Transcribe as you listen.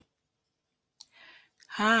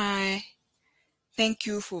Hi, thank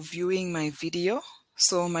you for viewing my video.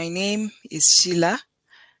 So my name is Sheila.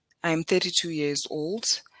 I'm 32 years old.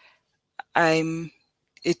 I'm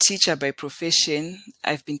a teacher by profession.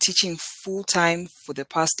 I've been teaching full-time for the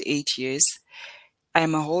past 8 years.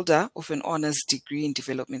 I'm a holder of an honors degree in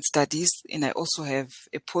development studies, and I also have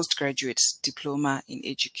a postgraduate diploma in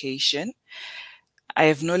education. I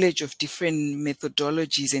have knowledge of different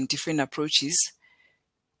methodologies and different approaches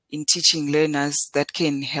in teaching learners that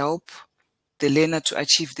can help the learner to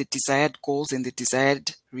achieve the desired goals and the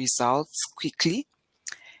desired results quickly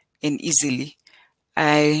and easily.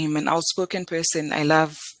 I'm an outspoken person. I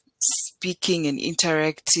love speaking and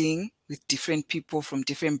interacting with different people from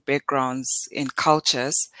different backgrounds and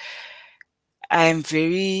cultures. I'm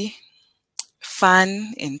very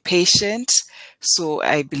fun and patient, so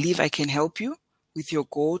I believe I can help you with your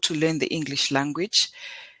goal to learn the English language.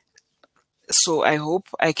 So I hope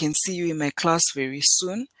I can see you in my class very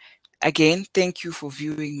soon. Again, thank you for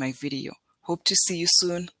viewing my video. Hope to see you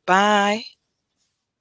soon. Bye.